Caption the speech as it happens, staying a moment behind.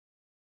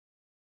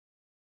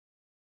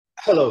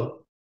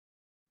Hello.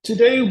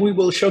 Today we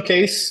will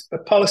showcase a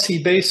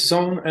policy-based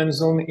zone and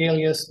zone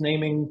alias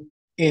naming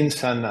in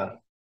SANnav.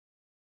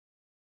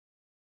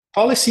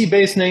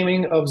 Policy-based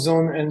naming of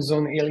zone and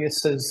zone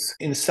aliases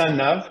in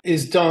SANnav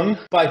is done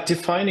by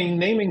defining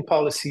naming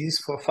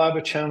policies for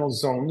fiber channel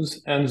zones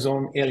and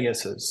zone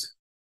aliases.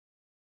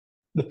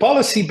 The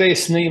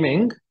policy-based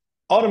naming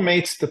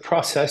automates the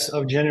process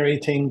of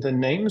generating the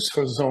names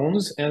for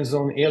zones and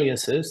zone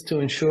aliases to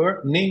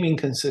ensure naming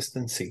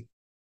consistency.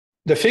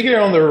 The figure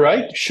on the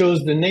right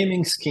shows the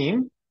naming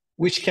scheme,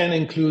 which can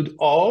include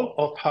all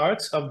or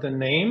parts of the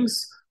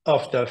names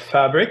of the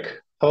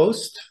fabric,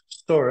 host,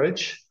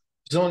 storage,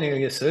 zone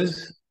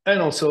aliases,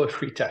 and also a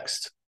free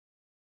text.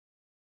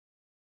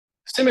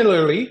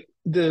 Similarly,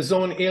 the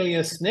zone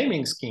alias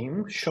naming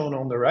scheme, shown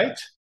on the right,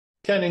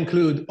 can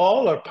include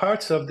all or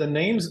parts of the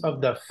names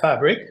of the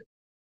fabric,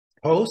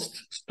 host,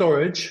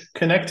 storage,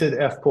 connected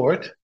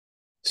F-port,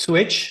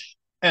 switch,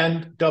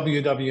 and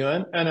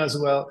WWN, and as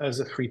well as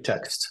a free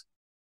text.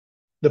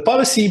 The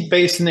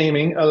policy-based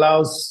naming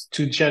allows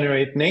to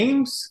generate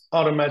names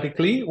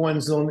automatically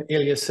when zone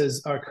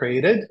aliases are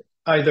created,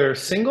 either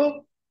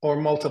single or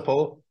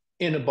multiple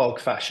in a bulk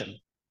fashion.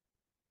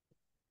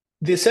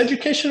 This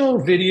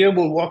educational video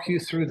will walk you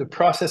through the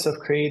process of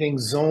creating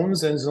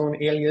zones and zone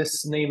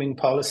alias naming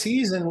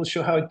policies, and will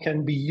show how it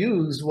can be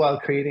used while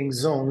creating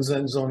zones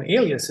and zone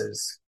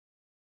aliases.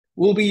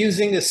 We'll be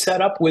using a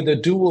setup with a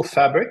dual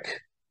fabric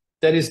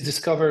that is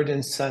discovered in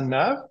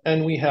SANnav,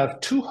 and we have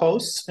two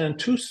hosts and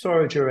two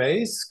storage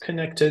arrays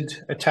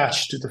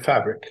attached to the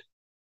fabric.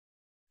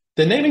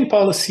 The naming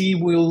policy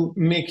will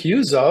make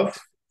use of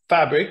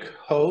fabric,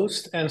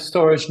 host, and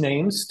storage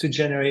names to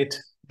generate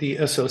the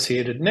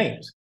associated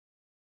names.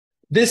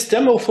 This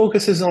demo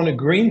focuses on a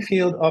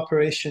greenfield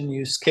operation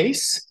use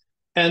case,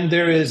 and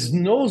there is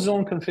no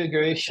zone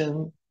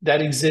configuration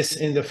that exists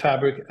in the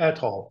fabric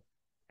at all.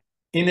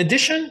 In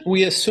addition,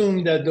 we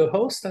assume that the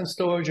host and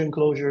storage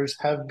enclosures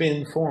have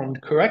been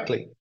formed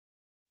correctly.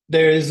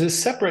 There is a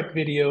separate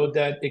video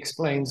that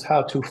explains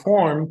how to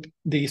form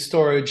the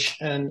storage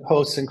and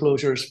host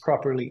enclosures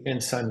properly in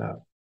SANnav.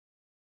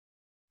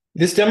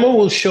 This demo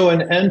will show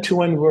an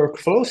end-to-end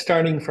workflow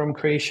starting from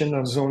creation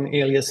of zone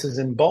aliases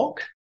in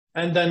bulk,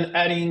 and then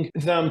adding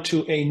them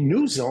to a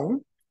new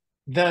zone,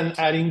 then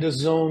adding the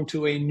zone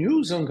to a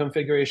new zone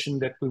configuration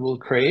that we will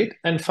create,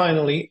 and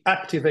finally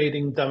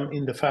activating them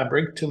in the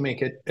fabric to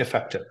make it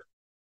effective.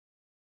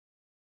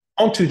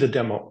 Onto the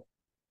demo.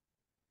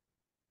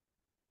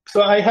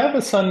 So I have a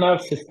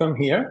SANnav system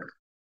here,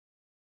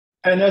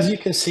 and as you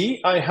can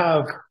see, I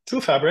have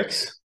two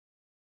fabrics,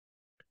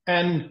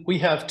 and we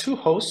have two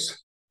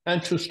hosts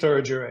and two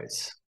storage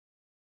arrays.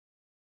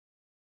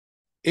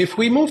 If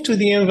we move to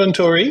the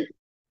inventory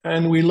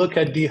and we look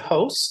at the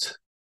host,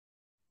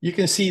 you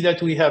can see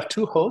that we have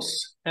two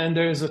hosts, and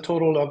there is a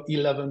total of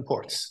 11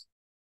 ports,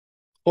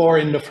 4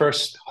 in the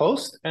first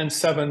host and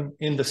 7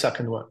 in the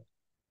second one.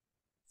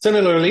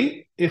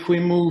 Similarly, if we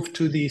move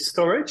to the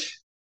storage,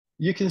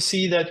 you can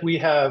see that we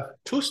have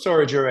two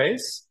storage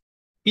arrays,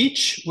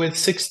 each with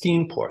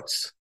 16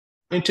 ports.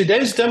 In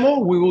today's demo,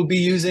 we will be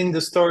using the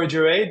storage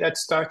array that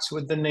starts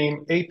with the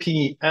name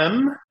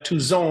APM to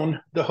zone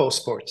the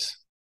host ports.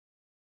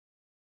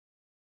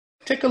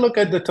 Take a look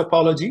at the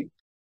topology.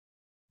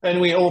 And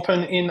we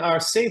open in our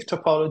save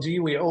topology,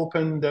 we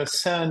open the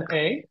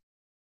SAN-A,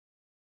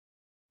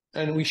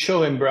 and we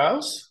show in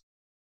browse.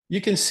 You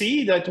can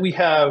see that we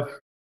have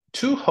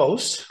two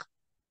hosts,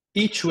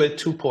 each with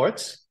 2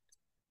 ports,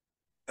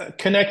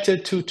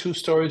 connected to 2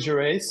 storage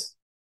arrays.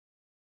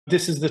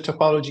 This is the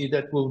topology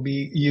that we'll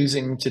be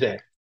using today.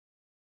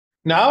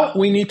 Now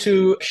we need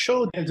to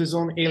show the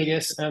zone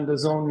alias and the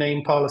zone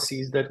name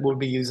policies that we'll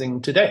be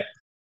using today.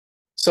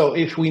 So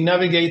if we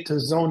navigate to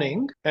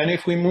zoning, and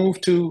if we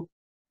move to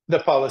the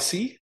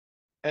policy,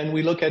 and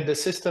we look at the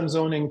system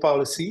zoning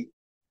policy,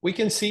 we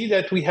can see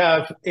that we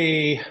have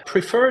a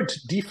preferred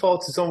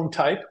default zone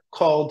type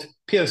called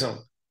peer zone.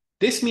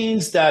 This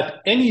means that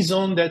any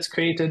zone that's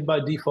created by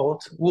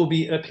default will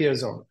be a peer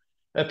zone.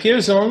 A peer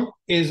zone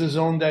is a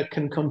zone that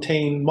can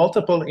contain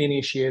multiple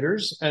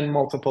initiators and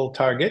multiple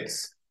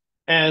targets,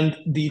 and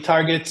the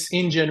targets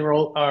in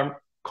general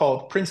are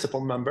called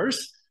principal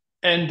members,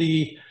 and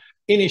the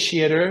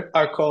initiator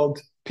are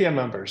called peer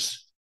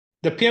members.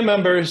 The peer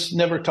members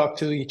never talk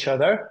to each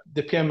other.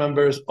 The peer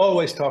members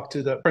always talk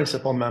to the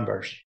principal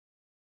members.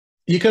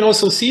 You can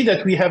also see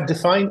that we have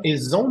defined a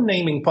zone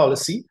naming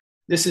policy.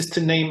 This is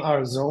to name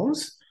our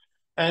zones.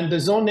 And the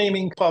zone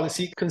naming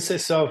policy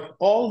consists of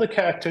all the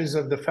characters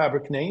of the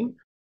fabric name,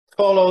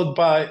 followed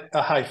by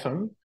a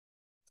hyphen,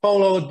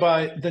 followed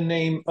by the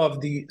name of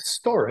the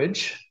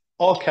storage,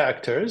 all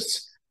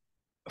characters,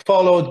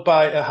 followed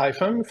by a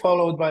hyphen,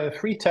 followed by a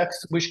free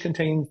text, which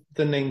contains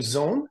the name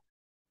zone.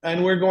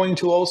 And we're going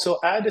to also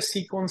add a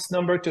sequence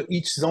number to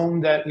each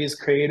zone that is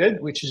created,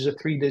 which is a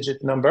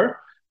 3-digit number.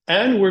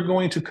 And we're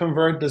going to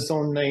convert the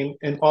zone name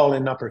all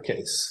in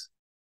uppercase.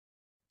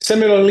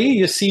 Similarly,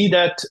 you see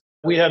that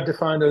we have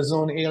defined a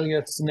zone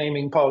alias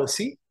naming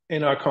policy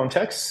in our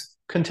context,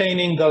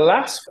 containing the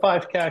last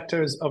 5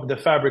 characters of the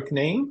fabric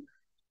name,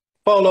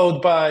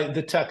 followed by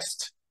the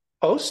text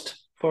host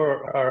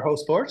for our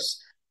host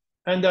ports,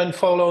 and then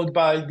followed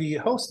by the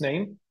host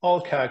name, all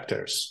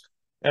characters.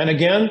 And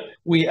again,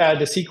 we add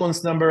a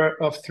sequence number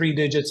of 3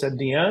 digits at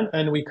the end,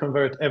 and we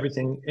convert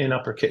everything in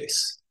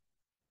uppercase.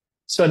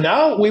 So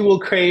now we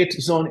will create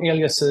zone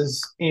aliases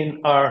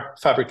in our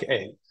Fabric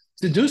A.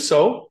 To do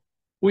so,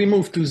 we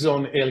move to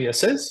zone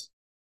aliases,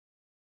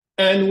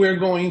 and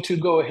we're going to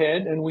go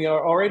ahead, and we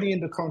are already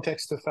in the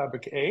context of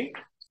Fabric A.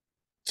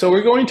 So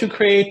we're going to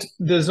create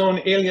the zone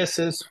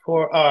aliases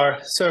for our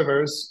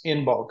servers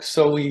in bulk.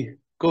 So we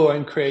go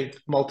and create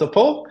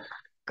multiple,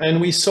 and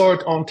we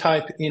sort on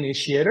type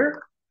initiator.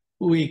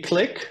 We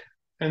click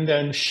and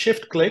then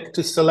shift click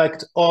to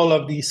select all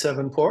of these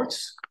 7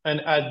 ports and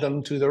add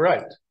them to the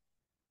right.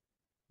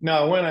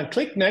 Now, when I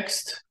click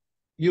next,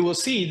 you will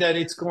see that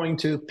it's going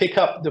to pick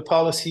up the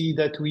policy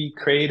that we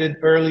created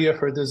earlier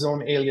for the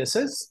zone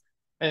aliases.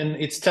 And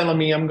it's telling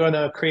me I'm going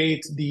to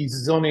create these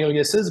zone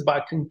aliases by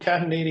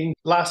concatenating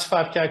last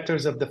 5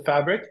 characters of the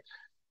fabric,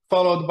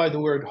 followed by the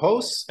word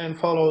host, and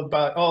followed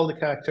by all the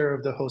character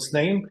of the host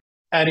name,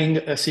 adding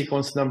a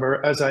sequence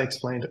number as I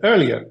explained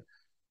earlier.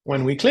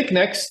 When we click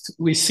next,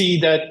 we see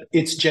that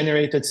it's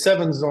generated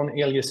 7 zone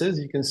aliases.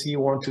 You can see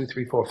 1, 2,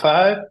 3, 4,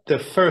 5. The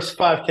first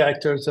 5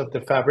 characters of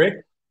the fabric,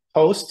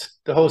 host,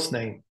 the host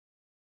name.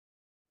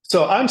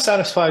 So I'm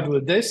satisfied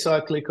with this, so I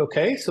click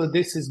OK. So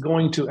this is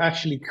going to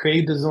actually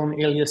create the zone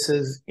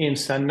aliases in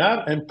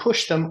SANnav and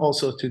push them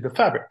also to the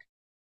fabric.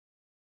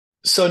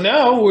 So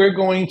now we're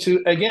going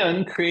to,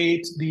 again,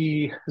 create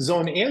the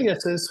zone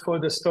aliases for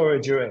the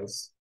storage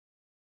arrays.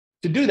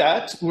 To do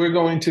that, we're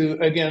going to,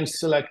 again,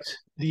 select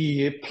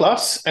the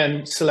plus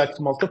and select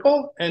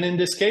multiple. And in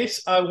this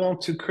case, I want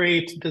to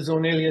create the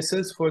zone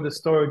aliases for the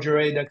storage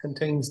array that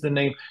contains the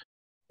name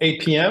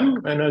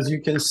APM. And as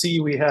you can see,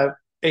 we have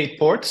 8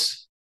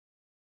 ports.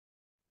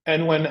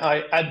 And when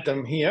I add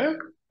them here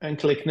and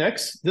click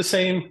next, the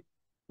same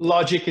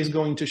logic is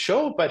going to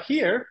show. But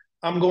here,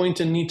 I'm going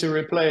to need to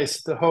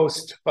replace the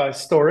host by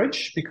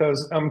storage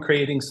because I'm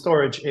creating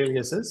storage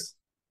aliases.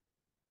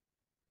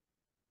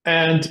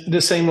 And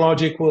the same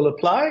logic will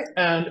apply,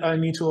 and I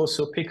need to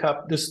also pick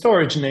up the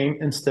storage name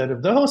instead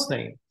of the host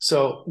name.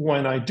 So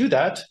when I do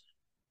that,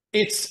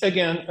 it's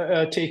again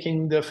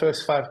taking the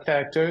first 5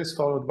 characters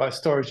followed by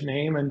storage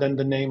name and then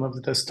the name of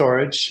the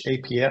storage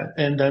APM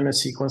and then a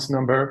sequence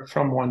number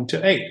from 1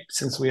 to 8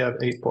 since we have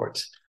 8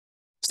 ports.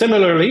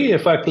 Similarly,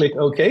 if I click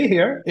OK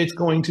here, it's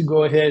going to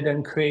go ahead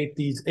and create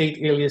these 8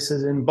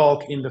 aliases in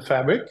bulk in the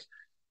fabric.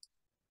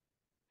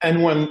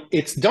 And when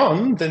it's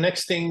done, the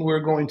next thing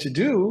we're going to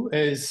do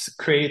is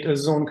create a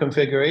zone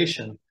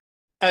configuration.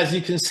 As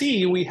you can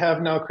see, we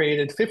have now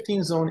created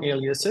 15 zone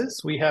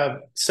aliases. We have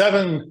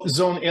 7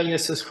 zone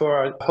aliases for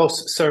our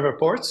host server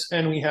ports,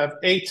 and we have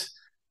 8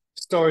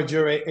 storage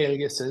array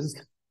aliases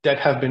that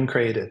have been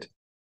created.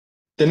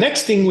 The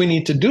next thing we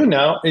need to do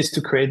now is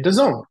to create the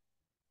zone.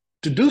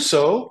 To do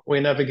so, we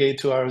navigate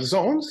to our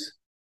zones.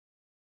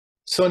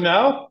 So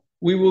now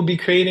we will be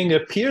creating a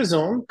peer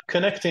zone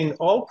connecting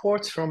all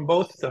ports from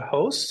both the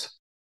hosts,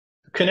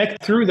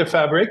 connect through the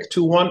fabric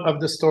to one of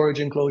the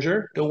storage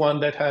enclosure, the one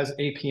that has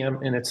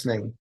APM in its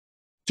name.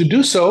 To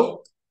do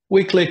so,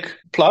 we click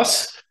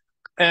plus,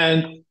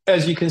 and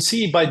as you can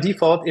see, by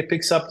default, it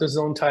picks up the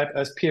zone type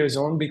as peer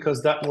zone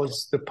because that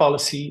was the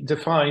policy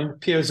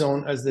defined peer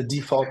zone as the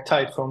default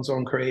type from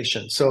zone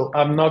creation. So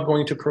I'm not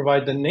going to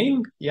provide the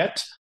name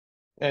yet.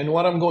 And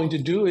what I'm going to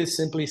do is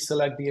simply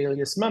select the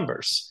alias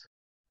members.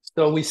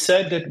 So we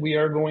said that we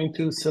are going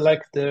to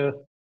select the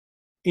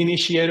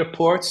initiator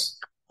ports,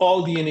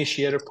 all the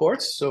initiator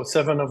ports, so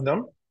 7 of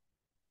them.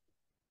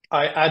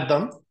 I add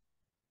them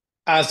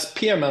as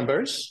peer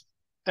members.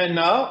 And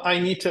now I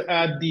need to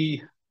add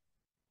the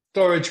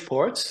storage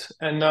ports.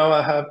 And now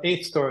I have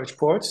 8 storage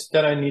ports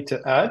that I need to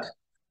add.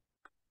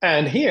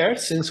 And here,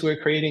 since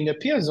we're creating a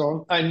peer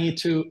zone, I need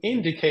to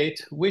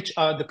indicate which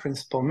are the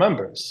principal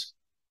members.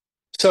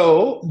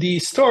 So the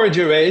storage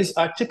arrays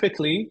are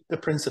typically the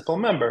principal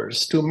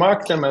members. To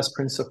mark them as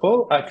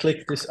principal, I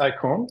click this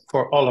icon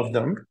for all of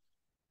them.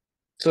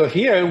 So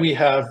here we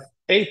have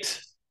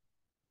 8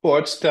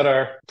 ports that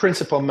are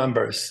principal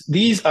members.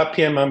 These are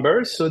peer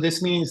members. So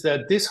this means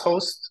that this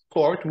host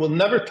port will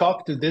never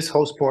talk to this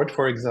host port,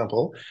 for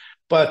example,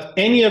 but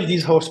any of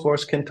these host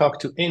ports can talk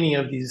to any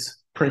of these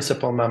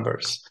principal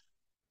members.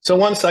 So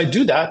once I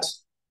do that,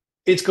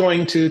 it's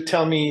going to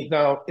tell me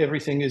now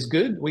everything is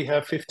good. We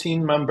have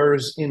 15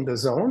 members in the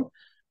zone.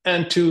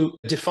 And to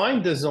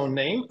define the zone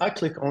name, I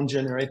click on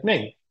Generate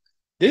Name.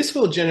 This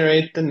will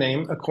generate the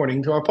name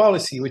according to our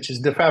policy, which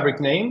is the fabric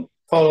name,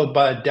 followed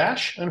by a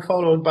dash, and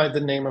followed by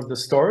the name of the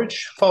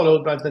storage,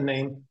 followed by the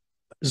name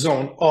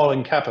zone, all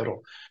in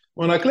capital.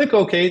 When I click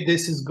OK,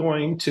 this is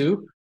going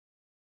to,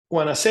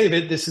 when I save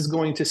it, this is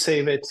going to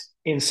save it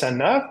in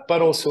SANnav,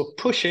 but also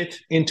push it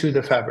into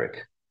the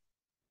fabric.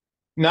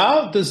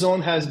 Now the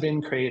zone has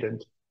been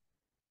created.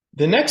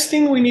 The next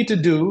thing we need to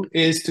do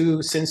is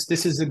to, since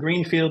this is a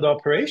greenfield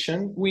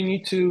operation, we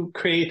need to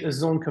create a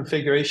zone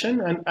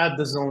configuration and add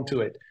the zone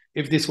to it.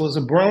 If this was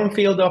a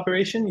brownfield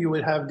operation, you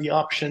would have the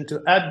option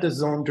to add the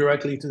zone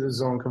directly to the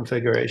zone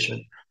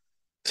configuration.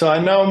 So I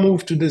now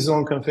move to the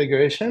zone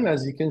configuration.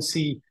 As you can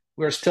see,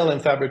 we're still in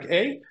Fabric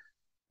A.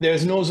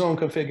 There's no zone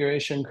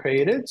configuration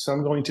created, so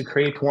I'm going to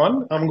create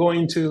one. I'm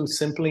going to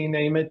simply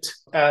name it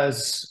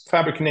as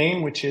Fabric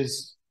name, which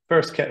is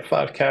first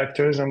 5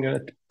 characters. I'm going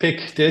to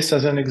pick this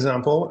as an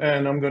example,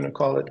 and I'm going to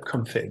call it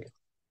config.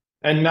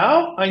 And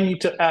now I need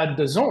to add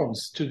the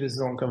zones to this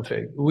zone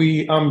config.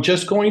 I'm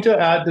just going to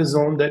add the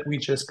zone that we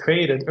just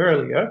created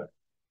earlier,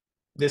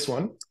 this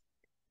one.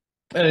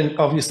 And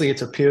obviously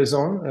it's a peer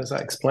zone, as I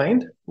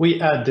explained.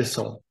 We add this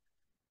zone.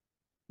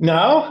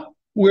 Now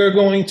we're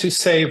going to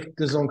save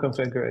the zone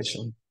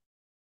configuration.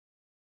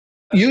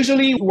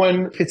 Usually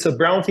when it's a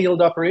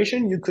brownfield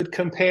operation, you could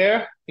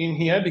compare in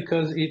here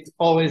because it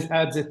always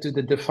adds it to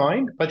the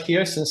defined. But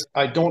here, since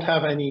I don't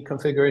have any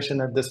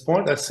configuration at this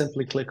point, I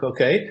simply click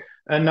OK.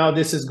 And now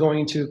this is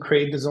going to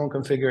create the zone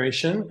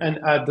configuration and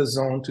add the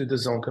zone to the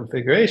zone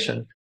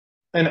configuration.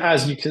 And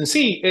as you can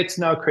see, it's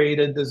now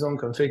created the zone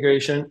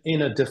configuration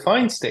in a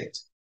defined state.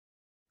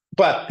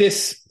 But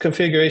this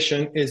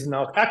configuration is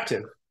not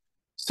active.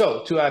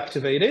 So to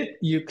activate it,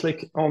 you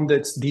click on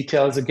its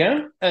details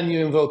again, and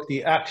you invoke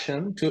the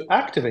action to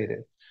activate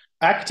it.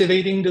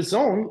 Activating the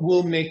zone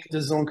will make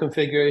the zone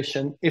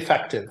configuration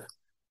effective.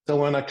 So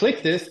when I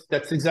click this,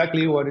 that's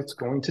exactly what it's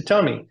going to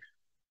tell me.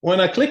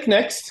 When I click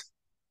next,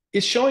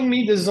 it's showing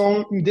me the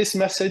zone, this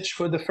message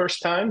for the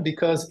first time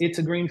because it's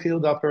a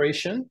greenfield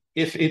operation.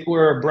 If it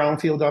were a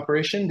brownfield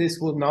operation, this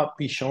will not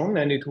be shown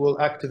and it will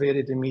activate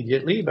it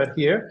immediately. But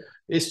here,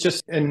 it's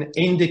just an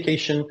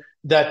indication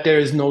that there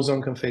is no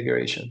zone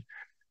configuration.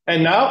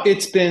 And now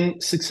it's been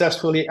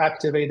successfully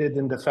activated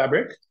in the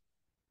fabric.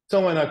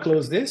 So when I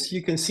close this,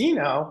 you can see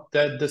now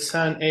that the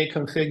SANA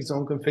config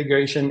zone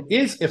configuration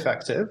is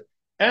effective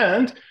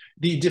and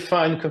the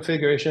defined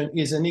configuration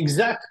is an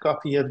exact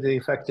copy of the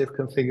effective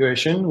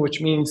configuration, which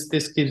means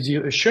this gives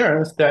you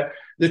assurance that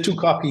the 2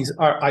 copies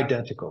are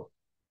identical.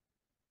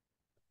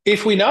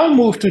 If we now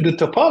move to the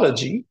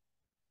topology,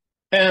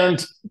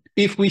 and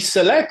if we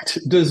select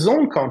the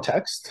zone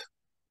context,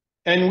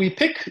 and we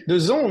pick the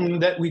zone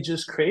that we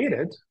just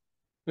created,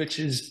 which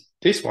is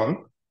this one,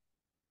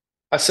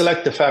 I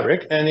select the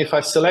fabric, and if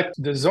I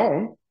select the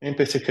zone in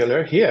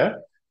particular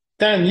here,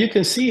 then you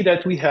can see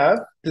that we have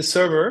the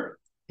server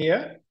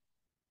here,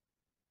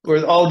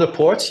 with all the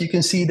ports. You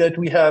can see that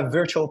we have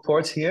virtual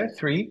ports here,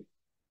 3.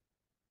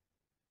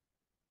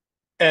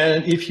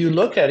 And if you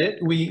look at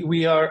it,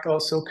 we are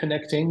also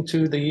connecting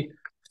to the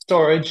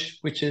storage,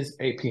 which is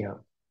APM.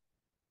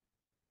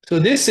 So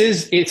this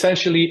is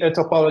essentially a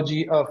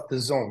topology of the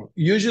zone.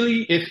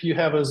 Usually, if you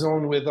have a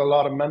zone with a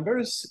lot of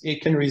members,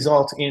 it can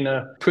result in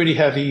a pretty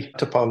heavy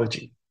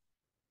topology.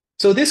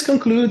 So this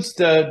concludes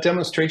the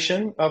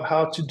demonstration of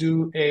how to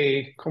do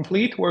a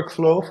complete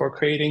workflow for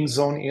creating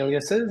zone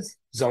aliases,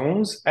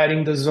 zones,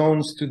 adding the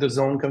zones to the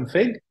zone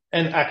config,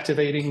 and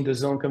activating the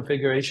zone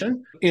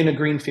configuration in a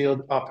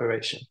greenfield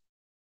operation.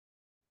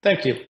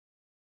 Thank you.